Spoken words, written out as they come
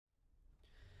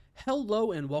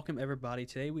Hello and welcome everybody.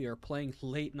 Today we are playing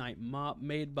Night Mop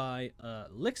made by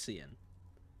Lixian.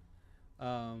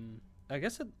 I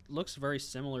guess it looks very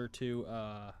similar to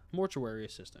Mortuary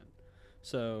Assistant.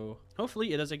 So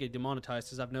hopefully it doesn't get demonetized,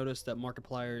 because I've noticed that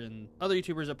Markiplier and other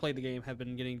YouTubers that played the game have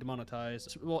been getting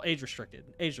demonetized. Well, age restricted.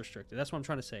 Age restricted. That's what I'm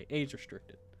trying to say. Age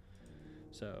restricted.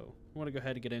 So I want to go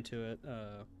ahead and get into it.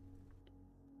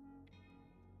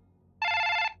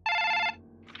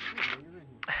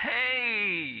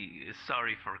 Hey,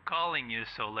 sorry for calling you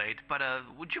so late, but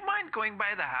would you mind going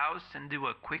by the house and do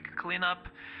a quick cleanup?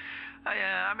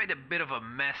 I made a bit of a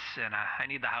mess and I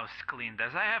need the house cleaned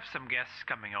as I have some guests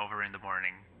coming over in the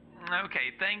morning.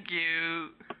 Okay, thank you.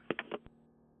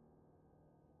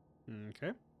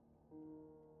 Okay.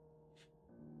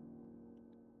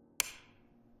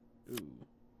 Ooh.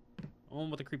 On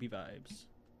with the creepy vibes.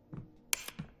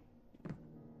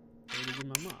 Ready to get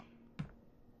my mop.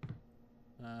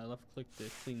 Left click to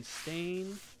clean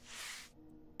stain.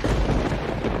 Door's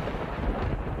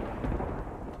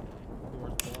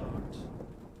blocked.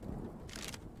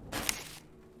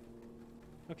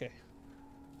 Okay.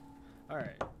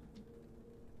 Alright.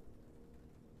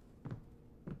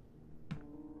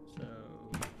 So...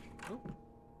 Oh.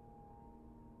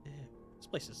 Ew. This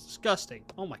place is disgusting.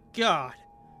 Oh my god.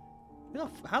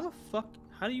 How the fuck...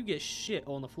 How do you get shit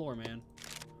on the floor, man?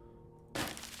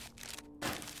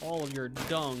 All of your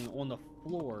dung on the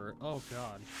floor. Oh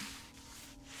god.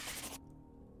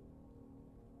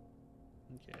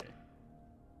 Okay.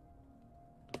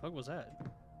 The fuck was that?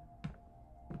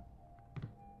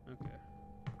 Okay.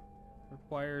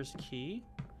 Requires key.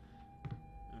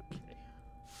 Okay.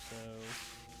 So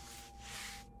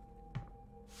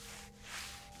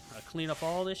I clean up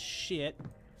all this shit.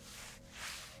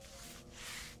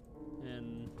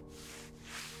 And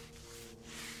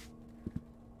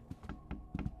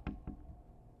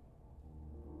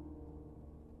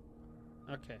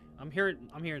okay, I'm hearing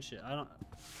shit. I don't.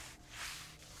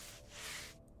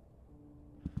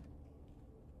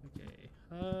 Okay,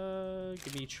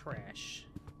 give me trash.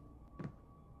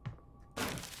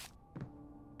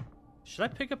 Should I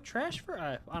pick up trash for?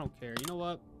 I don't care. You know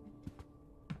what?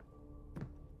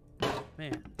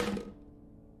 Man,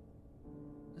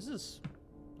 this is.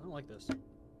 I don't like this.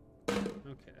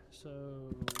 Okay, so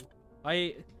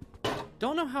I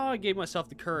don't know how I gave myself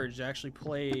the courage to actually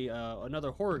play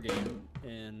another horror game,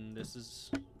 and this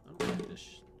is I don't like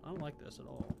this. I don't like this at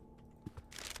all.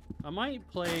 I might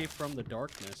play From the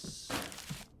Darkness.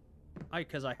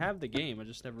 Because I have the game, I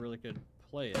just never really could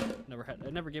play it. I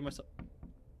never gave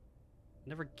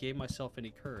myself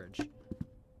any courage.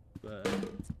 But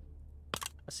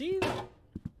I see.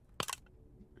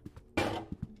 I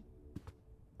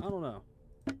don't know.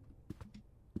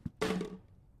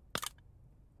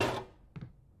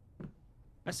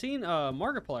 I seen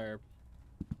Markiplier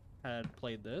had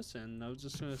played this, and I was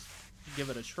just gonna give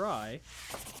it a try.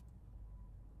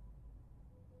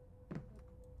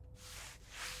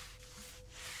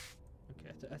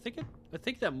 Okay, I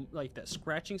think that like that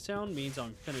scratching sound means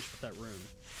I'm finished with that room.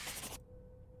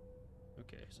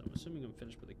 Okay, so I'm assuming I'm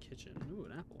finished with the kitchen. Ooh,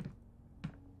 an apple.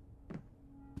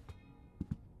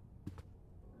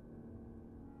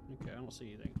 Okay, I don't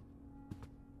see anything.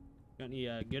 Got any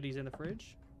goodies in the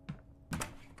fridge? Ew,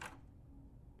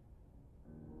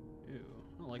 I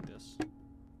don't like this.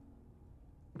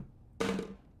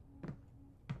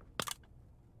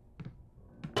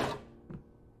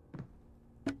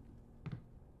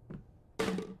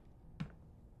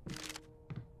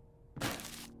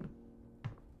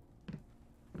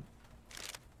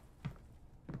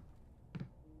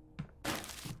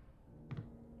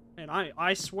 And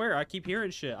I swear I keep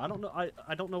hearing shit. I don't know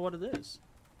I don't know what it is.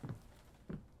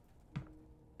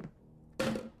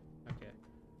 Okay.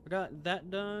 I got that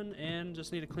done and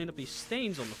just need to clean up these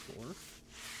stains on the floor.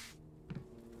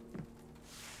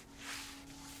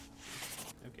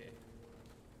 Okay.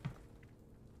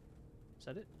 Is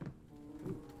that it?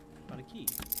 Ooh, got a key.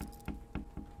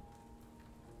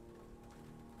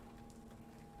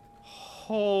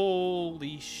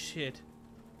 Holy shit.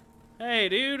 Hey,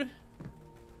 dude.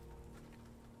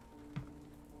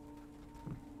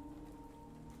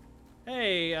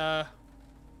 Hey, I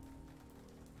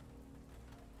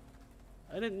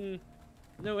didn't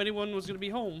know anyone was gonna be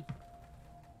home.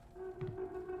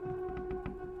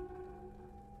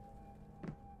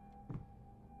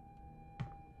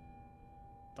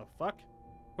 The fuck?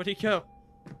 Where'd he go?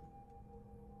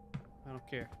 I don't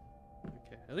care.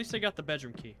 Okay, at least I got the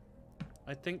bedroom key.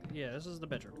 I think, yeah, this is the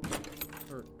bedroom.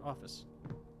 Or office.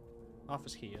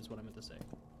 Office key is what I meant to say.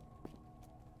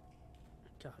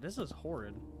 God, this is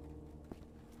horrid.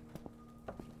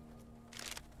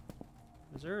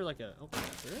 Is there like a... Oh,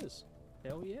 there is.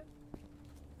 Hell yeah.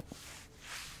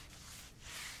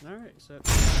 Alright, so...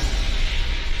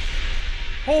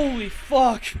 Holy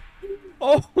fuck!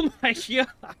 Oh my god!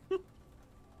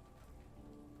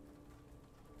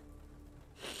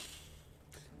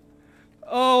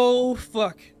 Oh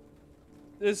fuck.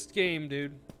 This game,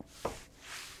 dude.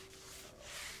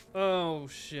 Oh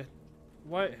shit.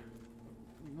 Why?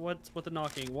 What's with the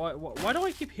knocking? Why do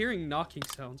I keep hearing knocking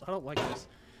sounds? I don't like this.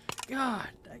 God,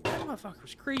 that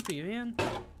motherfucker's creepy, man.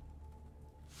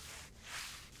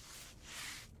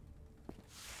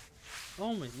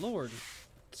 Oh my lord.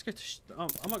 I'm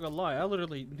not gonna lie, I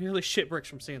literally nearly shit bricks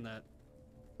from seeing that.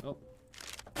 Oh.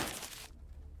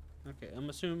 Okay, I'm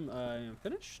assuming I am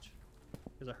finished.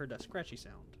 Because I heard that scratchy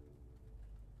sound.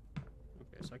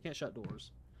 Okay, so I can't shut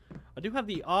doors. I do have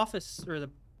the office, or the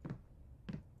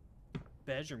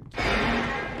bedroom key.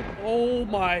 Oh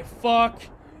my fuck!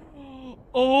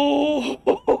 Oh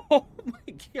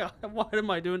my god, why am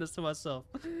I doing this to myself?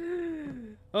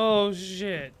 Oh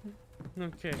shit.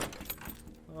 Okay.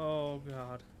 Oh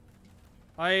god.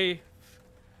 I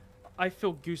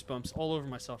feel goosebumps all over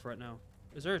myself right now.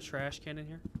 Is there a trash can in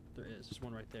here? There is. There's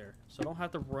one right there. So I don't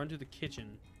have to run to the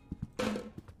kitchen.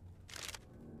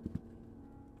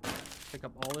 Pick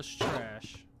up all this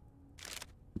trash.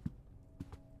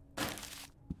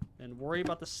 And worry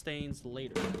about the stains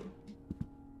later.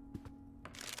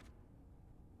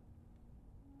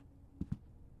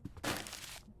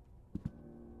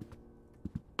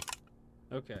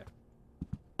 Okay.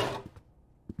 I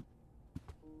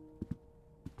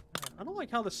don't like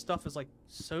how this stuff is like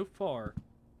so far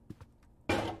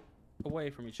away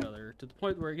from each other to the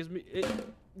point where it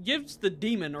gives the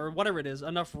demon or whatever it is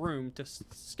enough room to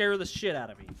scare the shit out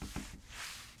of me.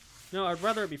 No, I'd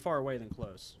rather it be far away than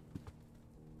close.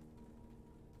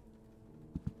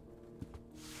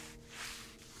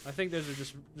 I think those are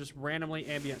just randomly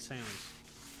ambient sounds.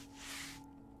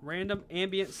 Random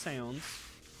ambient sounds.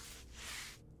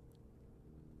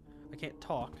 I can't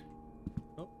talk.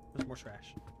 Oh, there's more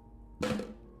trash. Okay.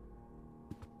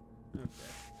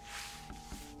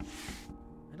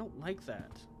 I don't like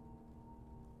that.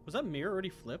 Was that mirror already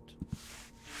flipped?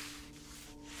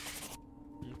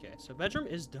 Okay, so bedroom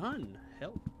is done.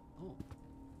 Hell. Oh.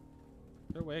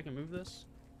 Is there a way I can move this?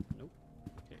 Nope.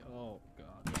 Okay, oh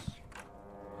god.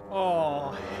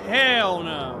 Oh, hell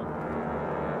no!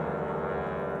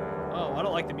 Oh, I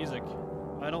don't like the music.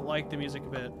 I don't like the music a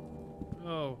bit.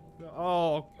 Oh,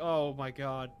 oh my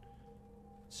god.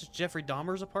 This is Jeffrey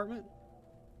Dahmer's apartment?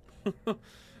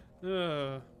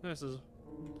 This is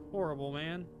horrible,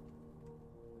 man.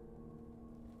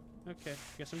 Okay,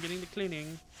 guess I'm getting the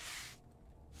cleaning.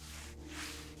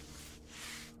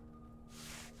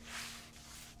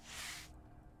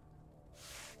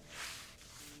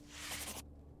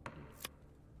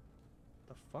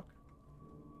 The fuck?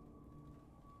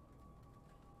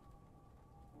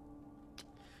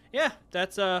 Yeah,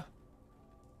 that's a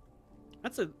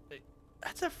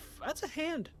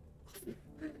hand.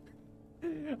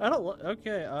 I don't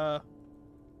okay,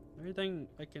 everything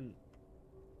I can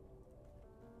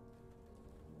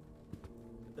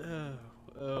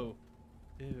oh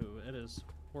ew, that is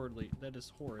horrid,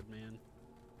 man.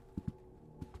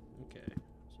 Okay,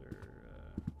 so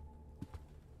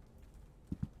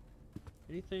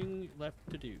anything left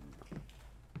to do?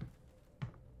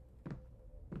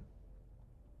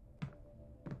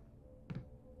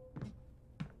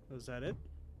 Was that it?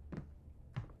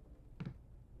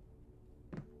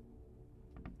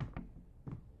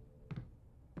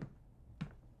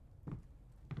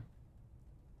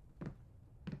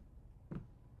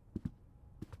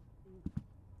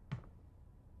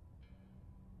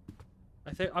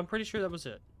 I'm pretty sure that was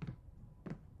it.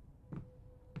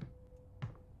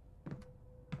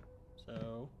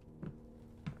 So,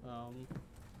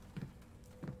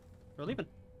 we're leaving.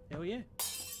 Hell yeah.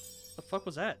 The fuck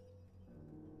was that?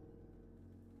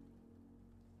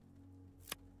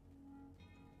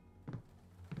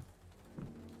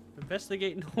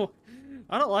 Investigate. No,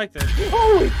 I don't like this.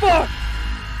 Holy fuck!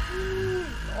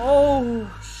 Oh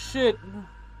shit!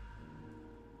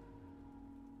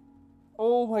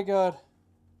 Oh my god.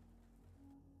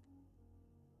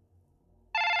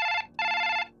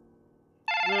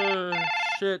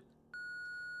 Shit.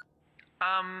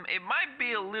 It might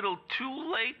be a little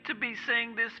too late to be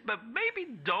saying this, but maybe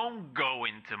don't go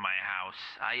into my house.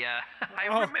 I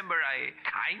remember I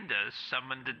kinda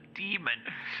summoned a demon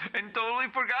and totally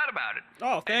forgot about it.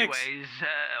 Oh, thanks. Anyways,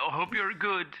 hope you're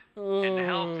good and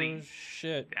healthy.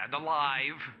 Shit. And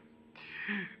alive.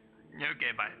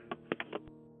 Okay, bye.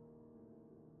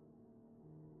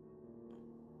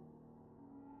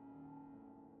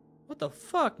 What the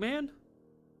fuck, man?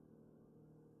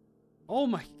 Oh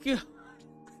my god.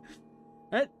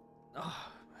 That,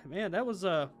 oh, man, that was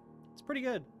it's pretty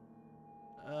good.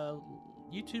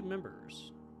 YouTube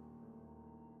members.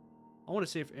 I want to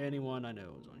see if anyone I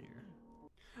know is on here.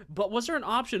 But was there an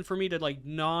option for me to like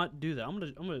not do that? I'm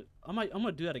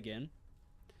gonna do that again,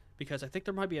 because I think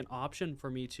there might be an option for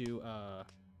me to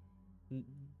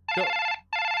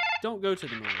don't go to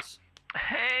the noise.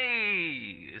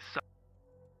 Hey.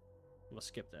 I'm gonna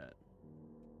skip that.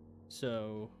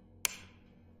 So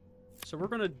we're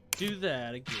gonna do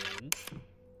that again,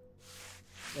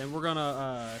 and we're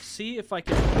gonna see if I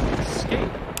can escape.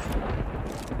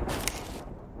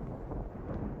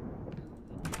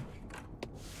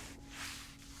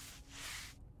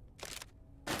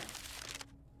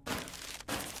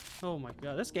 Oh my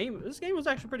god, this game was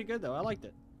actually pretty good though. I liked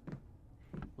it.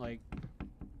 Like,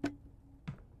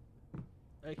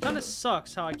 it kind of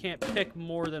sucks how I can't pick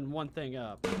more than one thing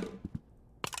up.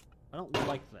 I don't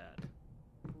like that.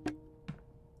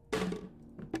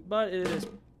 But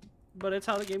it's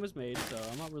how the game was made, so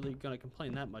I'm not really gonna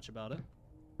complain that much about it.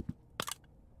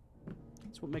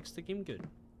 That's what makes the game good.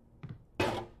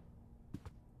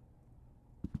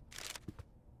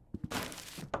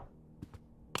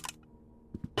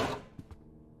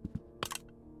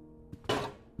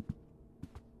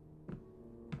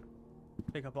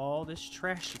 Pick up all this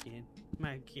trash again.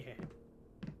 My god.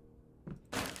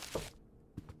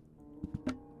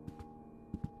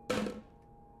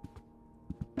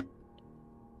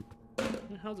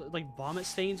 How's it like vomit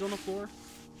stains on the floor?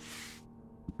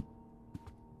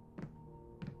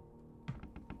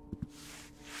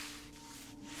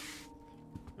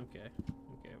 Okay.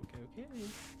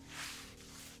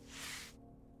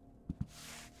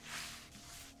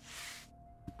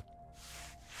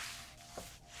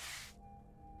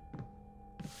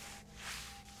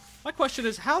 My question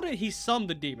is, how did he summon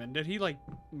the demon? Did he like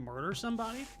murder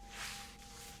somebody?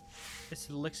 Is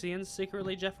Lixian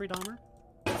secretly Jeffrey Dahmer?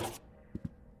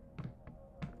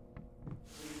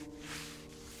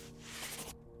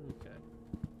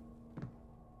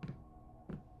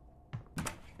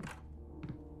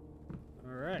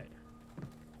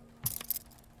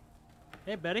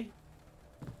 Hey, Betty.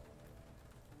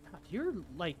 God, you're,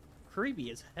 like,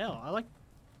 creepy as hell. I like...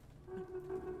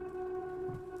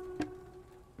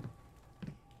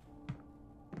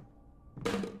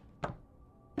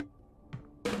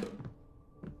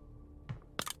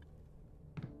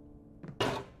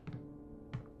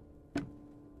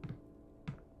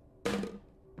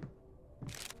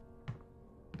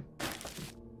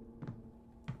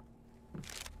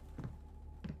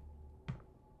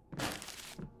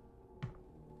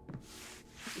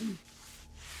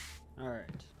 Alright.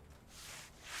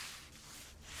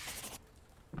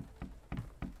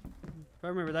 If I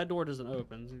remember, that door doesn't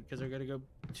open because they're going to go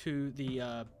to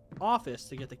the office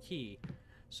to get the key.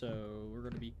 So we're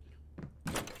going to be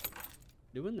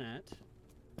doing that.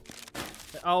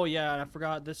 Oh yeah, and I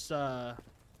forgot this, that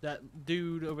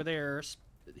dude over there,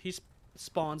 he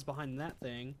spawns behind that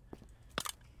thing,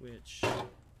 which...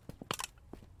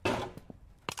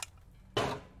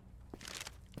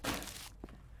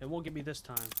 It won't get me this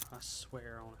time, I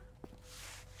swear on it.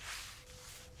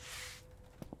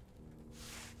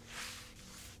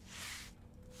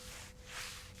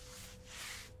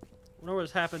 I wonder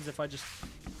what happens if I just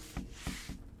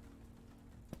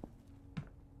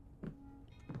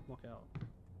walk out.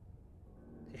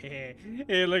 Hey,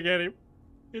 look at him.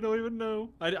 You don't even know.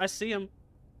 I see him.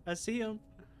 I see him.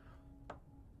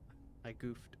 I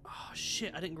goofed. Oh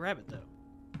shit, I didn't grab it though.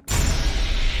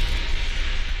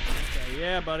 Okay,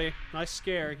 yeah, buddy. Nice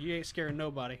scare. You ain't scaring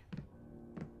nobody.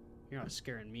 You're not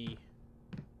scaring me.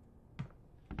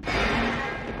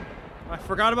 I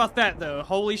forgot about that though.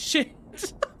 Holy shit.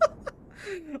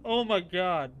 Oh my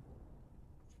god.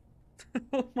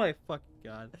 Oh my fucking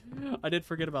god. I did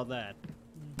forget about that.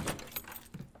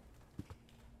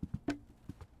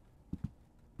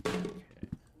 Okay.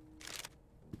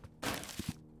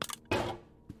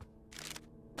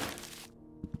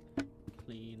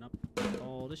 Clean up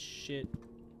all this shit.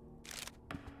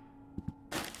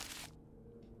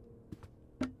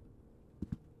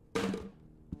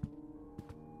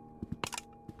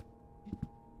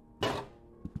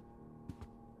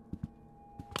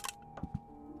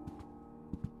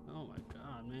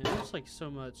 Like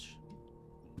so much.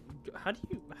 How do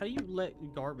you let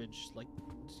garbage like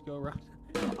just go around?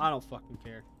 I don't fucking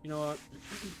care. You know what?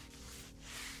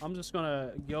 I'm just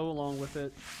gonna go along with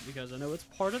it because I know it's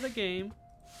part of the game.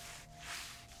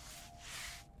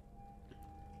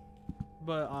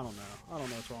 But I don't know. I don't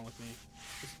know what's wrong with me.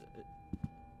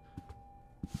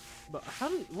 But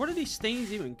where do these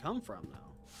stains even come from, though?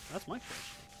 That's my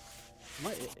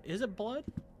question. Is it blood?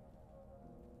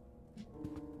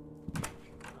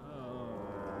 Oh,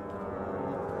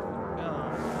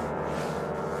 God.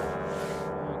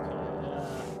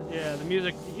 Okay, yeah, the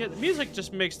music. Yeah, the music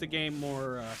just makes the game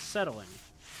more settling.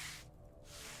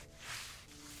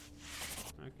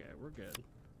 Okay, we're good.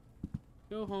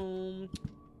 Go home.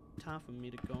 Time for me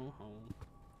to go home.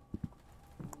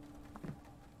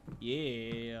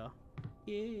 Yeah.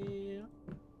 Yeah.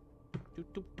 Do,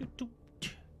 do, do, do.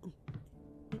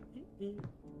 Okay.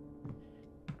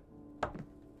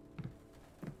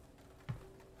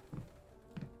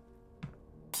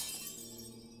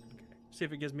 See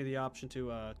if it gives me the option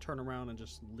to turn around and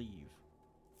just leave.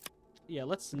 Yeah,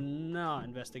 let's not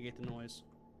investigate the noise.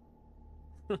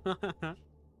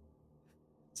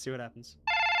 See what happens.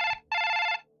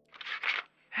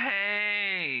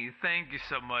 Hey, thank you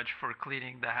so much for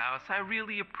cleaning the house. I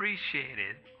really appreciate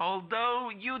it. Although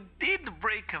you did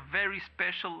break a very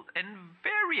special and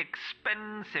very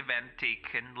expensive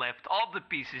antique and left all the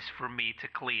pieces for me to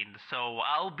clean, so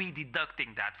I'll be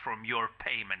deducting that from your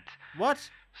payment. What?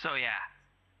 So yeah,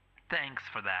 thanks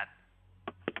for that.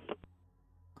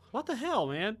 What the hell,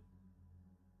 man?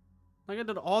 Like I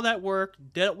did all that work,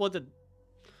 dealt with the...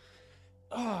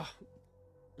 Ugh.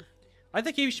 I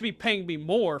think he should be paying me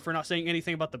more for not saying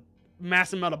anything about the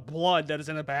massive amount of blood that is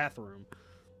in the bathroom.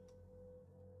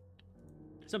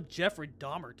 Some Jeffrey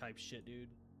Dahmer type shit, dude.